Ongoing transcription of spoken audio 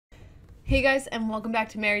Hey guys, and welcome back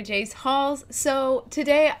to Mary J's Hauls. So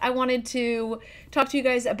today I wanted to talk to you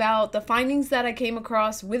guys about the findings that I came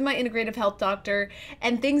across with my integrative health doctor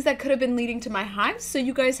and things that could have been leading to my hives, so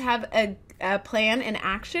you guys have a plan and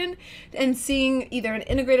action and seeing either an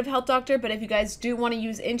integrative health doctor, but if you guys do want to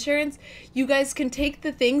use insurance, you guys can take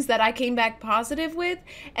the things that I came back positive with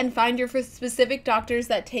and find your specific doctors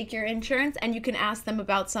that take your insurance, and you can ask them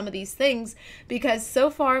about some of these things, because so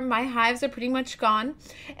far my hives are pretty much gone,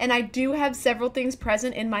 and I do have several things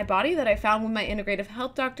present in my body that I found with my integrative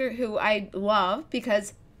health doctor, who I love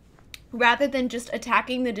because rather than just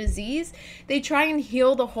attacking the disease, they try and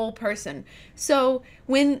heal the whole person. So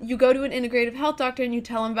when you go to an integrative health doctor and you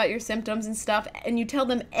tell them about your symptoms and stuff, and you tell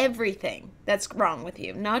them everything that's wrong with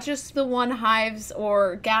you, not just the one hives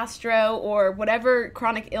or gastro or whatever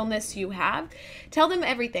chronic illness you have, tell them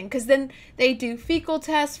everything, because then they do fecal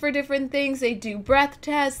tests for different things, they do breath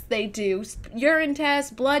tests, they do urine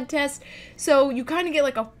tests, blood tests, so you kind of get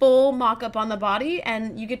like a full mock-up on the body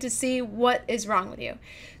and you get to see what is wrong with you.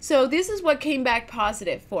 So this is what came back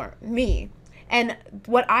positive for me. And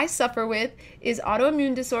what I suffer with is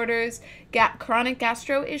autoimmune disorders, chronic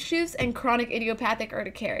gastro issues, and chronic idiopathic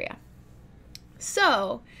urticaria.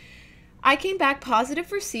 So I came back positive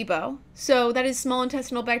for SIBO, so that is small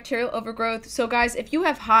intestinal bacterial overgrowth. So guys, if you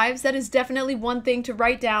have hives, that is definitely one thing to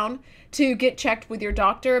write down to get checked with your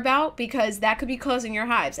doctor about, because that could be causing your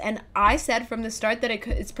hives. And I said from the start that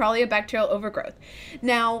it's probably a bacterial overgrowth.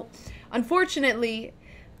 Now, unfortunately,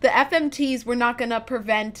 the FMTs were not going to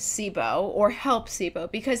prevent SIBO or help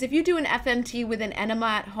SIBO, because if you do an FMT with an enema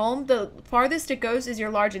at home, the farthest it goes is your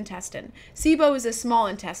large intestine. SIBO is a small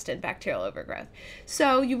intestine bacterial overgrowth.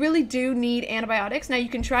 So you really do need antibiotics. Now you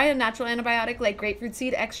can try a natural antibiotic like grapefruit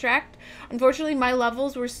seed extract. Unfortunately, my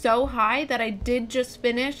levels were so high that I did just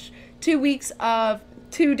finish 2 weeks of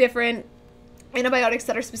 2 different antibiotics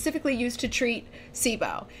that are specifically used to treat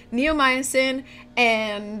SIBO. Neomycin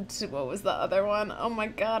and what was the other one? Oh my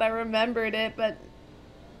god, I remembered it, but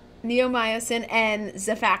neomycin and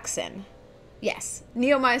Xifaxan. Yes,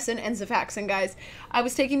 neomycin and Xifaxan, guys. I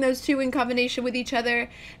was taking those 2 in combination with each other.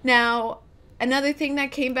 Now, another thing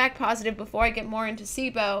that came back positive before I get more into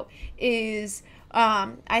SIBO is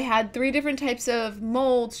I had 3 different types of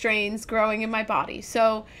mold strains growing in my body.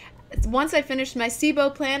 So once I finished my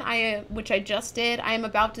SIBO plan, which I just did, I am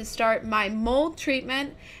about to start my mold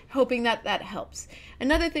treatment, hoping that that helps.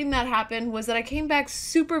 Another thing that happened was that I came back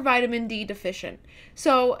super vitamin D deficient.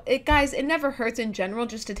 So, guys, it never hurts in general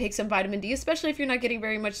just to take some vitamin D, especially if you're not getting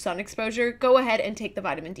very much sun exposure. Go ahead and take the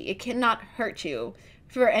vitamin D. It cannot hurt you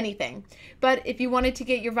for anything. But if you wanted to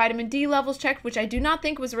get your vitamin D levels checked, which I do not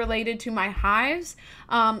think was related to my hives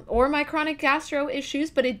or my chronic gastro issues,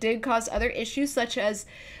 but it did cause other issues such as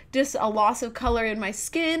just a loss of color in my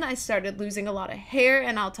skin. I started losing a lot of hair,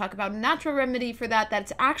 and I'll talk about a natural remedy for that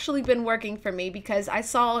that's actually been working for me, because I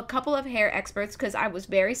saw a couple of hair experts because I was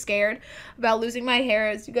very scared about losing my hair.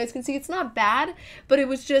 As you guys can see, it's not bad, but it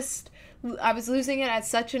was just, I was losing it at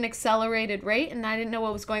such an accelerated rate, and I didn't know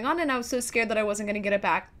what was going on, and I was so scared that I wasn't going to get it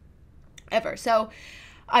back ever. So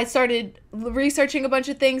I started researching a bunch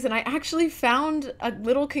of things, and I actually found a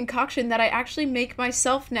little concoction that I actually make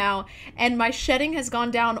myself now, and my shedding has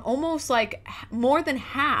gone down almost like more than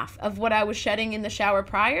half of what I was shedding in the shower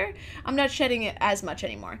prior. I'm not shedding it as much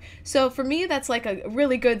anymore. So for me, that's like a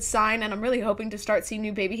really good sign, and I'm really hoping to start seeing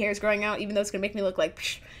new baby hairs growing out, even though it's going to make me look like,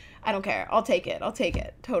 psh, I don't care. I'll take it. I'll take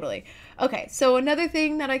it. Totally. Okay, so another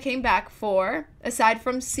thing that I came back for, aside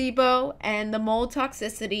from SIBO and the mold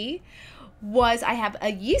toxicity, was I have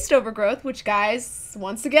a yeast overgrowth, which, guys,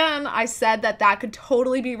 once again, I said that that could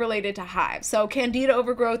totally be related to hives. So candida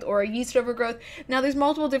overgrowth or a yeast overgrowth. Now, there's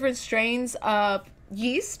multiple different strains of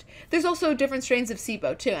yeast. There's also different strains of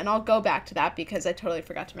SIBO, too, and I'll go back to that because I totally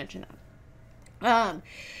forgot to mention that.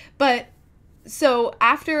 But so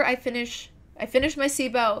after I finish my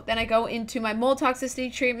SIBO, then I go into my mold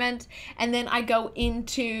toxicity treatment, and then I go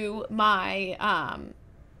into my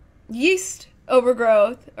yeast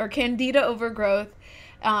overgrowth or candida overgrowth,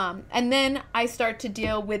 and then I start to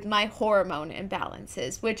deal with my hormone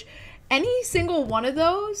imbalances, which any single one of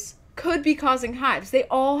those could be causing hives. They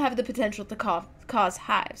all have the potential to cause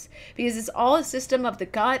hives, because it's all a system of the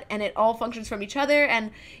gut, and it all functions from each other.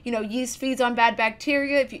 And you know, yeast feeds on bad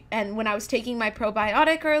bacteria, and when I was taking my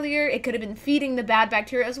probiotic earlier, it could have been feeding the bad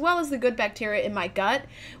bacteria as well as the good bacteria in my gut,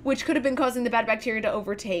 which could have been causing the bad bacteria to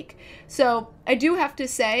overtake. So I do have to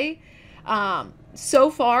say,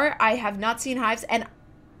 so far I have not seen hives, and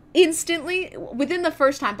instantly, within the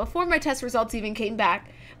first time, before my test results even came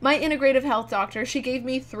back, my integrative health doctor, she gave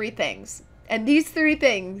me 3 things, and these 3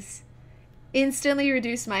 things instantly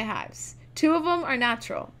reduced my hives 2 of them are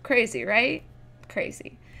natural. Crazy, right?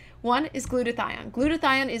 Crazy. 1 is glutathione.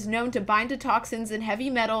 Glutathione is known to bind to toxins and heavy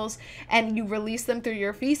metals, and you release them through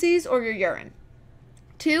your feces or your urine.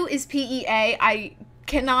 2 is PEA. I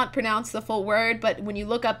cannot pronounce the full word, but when you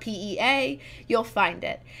look up PEA, you'll find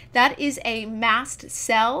it. That is a mast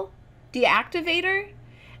cell deactivator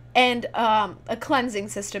and a cleansing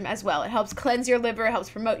system as well. It helps cleanse your liver, it helps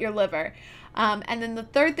promote your liver. And then the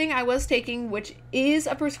third thing I was taking, which is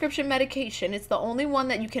a prescription medication, it's the only one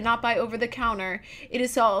that you cannot buy over the counter. It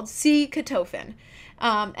is called C-ketofen.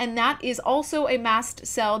 And that is also a mast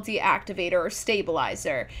cell deactivator or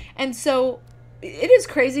stabilizer. And so it is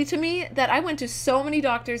crazy to me that I went to so many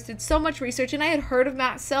doctors, did so much research, and I had heard of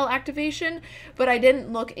mast cell activation, but I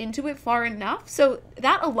didn't look into it far enough. So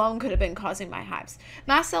that alone could have been causing my hives.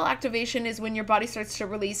 Mast cell activation is when your body starts to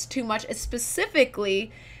release too much,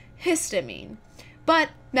 specifically histamine. But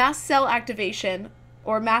mast cell activation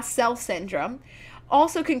or mast cell syndrome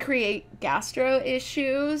also can create gastro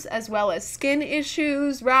issues as well as skin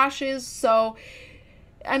issues, rashes. So,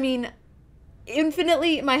 I mean,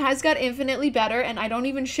 my hives got infinitely better, and I don't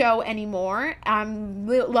even show anymore. I'm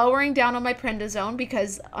lowering down on my prednisone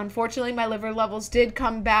because unfortunately my liver levels did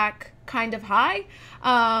come back kind of high.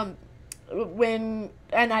 And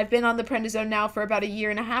I've been on the prednisone now for about 1.5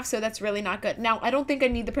 years, so that's really not good. Now, I don't think I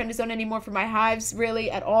need the prednisone anymore for my hives, really,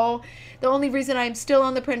 at all. The only reason I'm still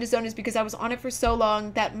on the prednisone is because I was on it for so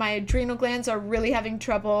long that my adrenal glands are really having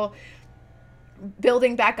trouble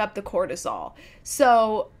building back up the cortisol.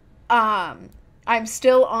 So, I'm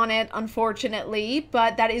still on it, unfortunately,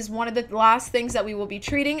 but that is one of the last things that we will be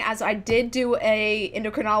treating, as I did do a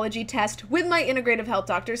endocrinology test with my integrative health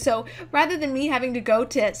doctor. So rather than me having to go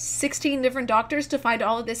to 16 different doctors to find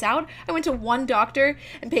all of this out, I went to one doctor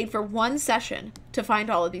and paid for one session to find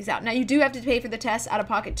all of these out. Now, you do have to pay for the test out of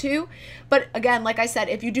pocket too, but again, like I said,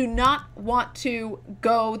 if you do not want to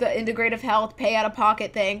go the integrative health pay out of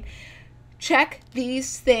pocket thing, check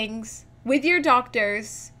these things with your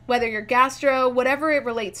doctors, whether you're gastro, whatever it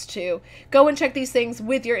relates to. Go and check these things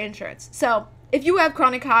with your insurance. So if you have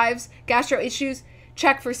chronic hives, gastro issues,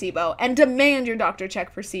 check for SIBO and demand your doctor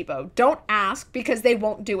check for SIBO. Don't ask, because they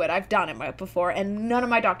won't do it. I've done it before and none of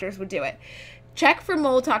my doctors would do it. Check for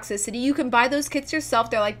mold toxicity. You can buy those kits yourself.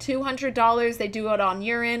 They're like $200. They do it on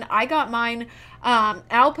urine. I got mine.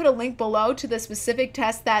 I'll put a link below to the specific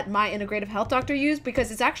test that my integrative health doctor used, because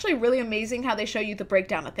it's actually really amazing how they show you the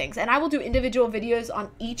breakdown of things. And I will do individual videos on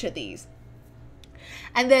each of these.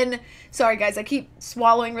 And then, sorry guys, I keep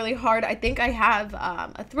swallowing really hard. I think I have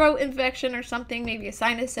a throat infection or something, maybe a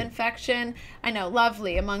sinus infection. I know,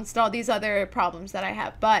 lovely, amongst all these other problems that I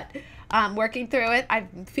have. But working through it,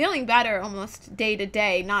 I'm feeling better almost day to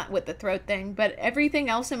day, not with the throat thing, but everything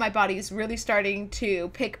else in my body is really starting to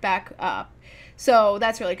pick back up. So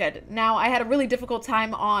that's really good. Now, I had a really difficult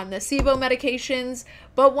time on the SIBO medications,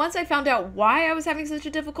 but once I found out why I was having such a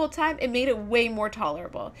difficult time, it made it way more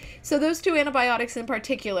tolerable. So those 2 antibiotics in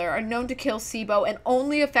particular are known to kill SIBO and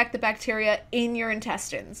only affect the bacteria in your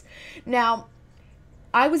intestines. Now,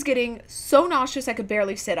 I was getting so nauseous I could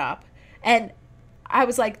barely sit up, and I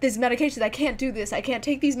was like, these medications, I can't do this. I can't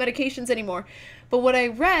take these medications anymore. But what I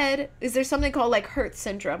read is there's something called like Hertz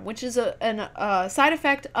syndrome, which is a side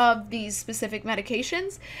effect of these specific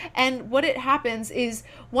medications. And what it happens is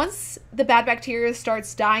once the bad bacteria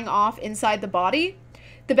starts dying off inside the body,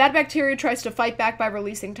 the bad bacteria tries to fight back by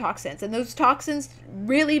releasing toxins, and those toxins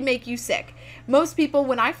really make you sick. Most people,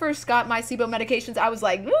 when I first got my SIBO medications, I was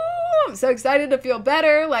like, ooh, I'm so excited to feel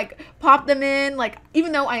better, like pop them in. Like,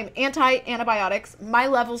 even though I am anti-antibiotics, my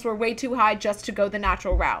levels were way too high just to go the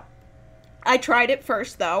natural route. I tried it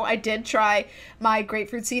first, though. I did try my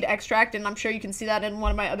grapefruit seed extract, and I'm sure you can see that in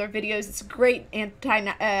one of my other videos. It's a great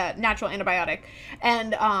natural antibiotic.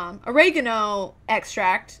 And oregano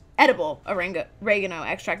extract, edible oregano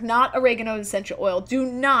extract, not oregano essential oil. Do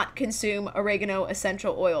not consume oregano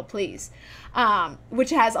essential oil, please. Which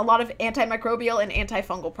has a lot of antimicrobial and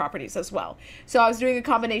antifungal properties as well. So I was doing a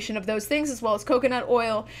combination of those things as well as coconut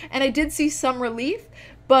oil, and I did see some relief,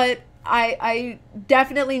 but I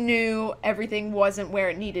definitely knew everything wasn't where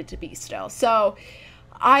it needed to be still. So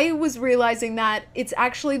I was realizing that it's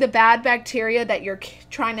actually the bad bacteria that you're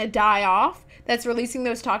trying to die off that's releasing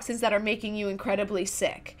those toxins that are making you incredibly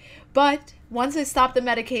sick. But once I stopped the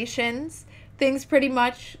medications, things pretty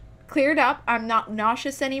much cleared up. I'm not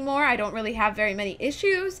nauseous anymore. I don't really have very many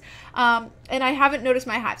issues. And I haven't noticed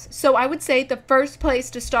my hives. So I would say the first place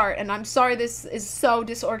to start, and I'm sorry this is so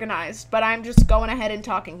disorganized, but I'm just going ahead and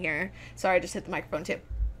talking here. Sorry, I just hit the microphone too.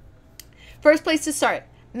 First place to start,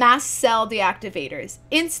 mast cell deactivators.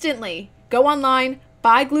 Instantly go online,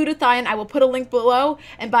 Buy glutathione, I will put a link below,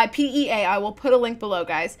 and buy PEA, I will put a link below,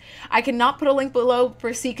 guys. I cannot put a link below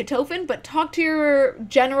for C-Ketofen, but talk to your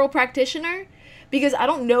general practitioner, because I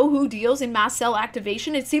don't know who deals in mast cell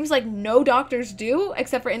activation. It seems like no doctors do,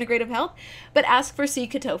 except for integrative health, but ask for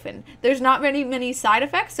C-Ketofen. There's not many side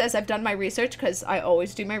effects, as I've done my research, because I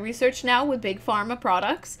always do my research now with big pharma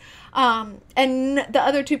products. And the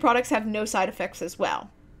other two products have no side effects as well.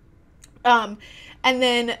 And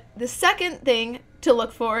then the second thing to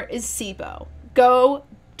look for is SIBO. Go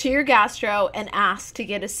to your gastro and ask to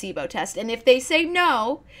get a SIBO test. And if they say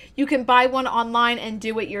no, you can buy one online and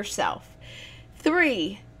do it yourself.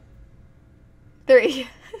 Three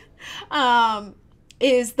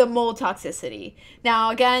is the mold toxicity. Now,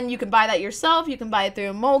 again, you can buy that yourself. You can buy it through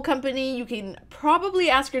a mold company. You can probably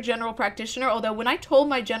ask your general practitioner, although when I told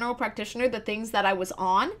my general practitioner the things that I was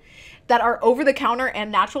on that are over-the-counter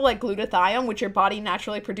and natural, like glutathione, which your body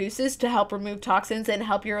naturally produces to help remove toxins and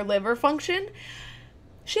help your liver function,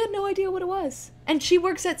 she had no idea what it was. And she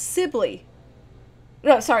works at Sibley.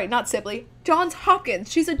 No, sorry, not Sibley. Johns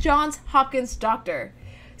Hopkins. She's a Johns Hopkins doctor.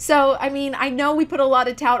 So, I mean, I know we put a lot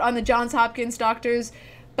of tout on the Johns Hopkins doctors,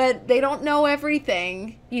 but they don't know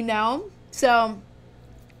everything, you know? So,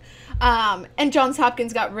 and Johns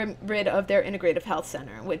Hopkins got rid of their integrative health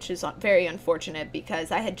center, which is very unfortunate because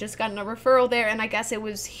I had just gotten a referral there, and I guess it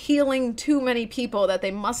was healing too many people that they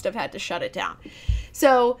must have had to shut it down.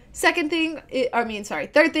 So third thing,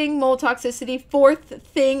 mold toxicity. Fourth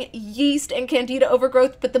thing, yeast and candida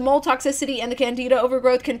overgrowth. But the mold toxicity and the candida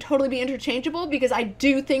overgrowth can totally be interchangeable, because I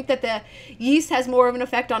do think that the yeast has more of an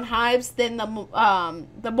effect on hives than the mold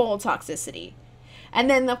toxicity. And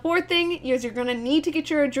then the fourth thing is you're going to need to get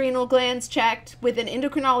your adrenal glands checked with an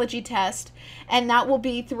endocrinology test, and that will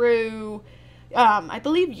be through I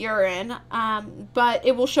believe urine, but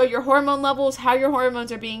it will show your hormone levels, how your hormones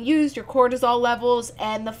are being used, your cortisol levels,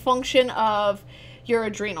 and the function of your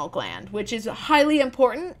adrenal gland, which is highly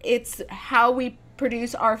important. It's how we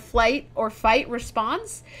produce our flight or fight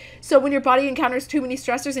response. So when your body encounters too many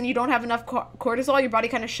stressors and you don't have enough cortisol, your body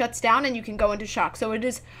kind of shuts down and you can go into shock. So it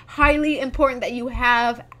is highly important that you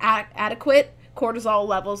have adequate cortisol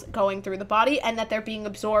levels going through the body and that they're being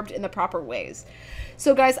absorbed in the proper ways.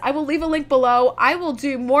 So guys, I will leave a link below. I will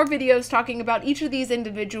do more videos talking about each of these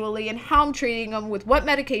individually and how I'm treating them with what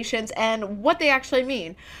medications and what they actually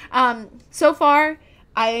mean. So far,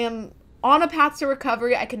 I am on a path to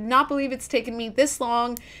recovery. I cannot believe it's taken me this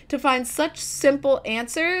long to find such simple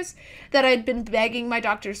answers that I'd been begging my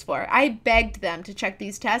doctors for. I begged them to check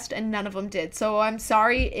these tests and none of them did. So I'm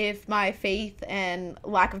sorry if my faith and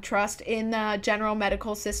lack of trust in the general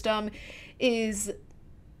medical system is,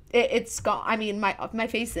 it's gone. I mean, my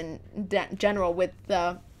faith in general with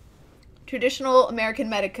the traditional American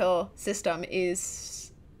medical system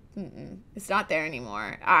is, it's not there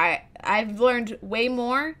anymore. I've learned way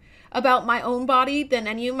more about my own body than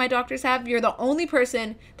any of my doctors have. You're the only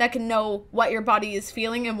person that can know what your body is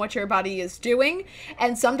feeling and what your body is doing.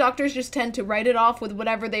 And some doctors just tend to write it off with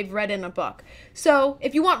whatever they've read in a book. So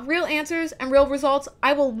if you want real answers and real results,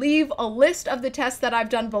 I will leave a list of the tests that I've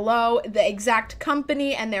done below, the exact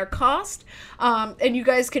company and their cost. And you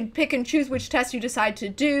guys can pick and choose which test you decide to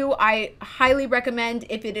do. I highly recommend,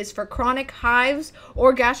 if it is for chronic hives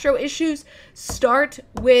or gastro issues, start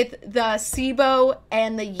with the SIBO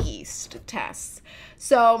and the yeast tests.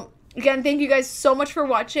 So again, thank you guys so much for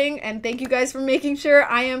watching, and thank you guys for making sure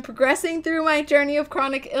I am progressing through my journey of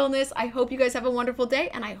chronic illness. I hope you guys have a wonderful day,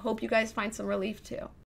 and I hope you guys find some relief too.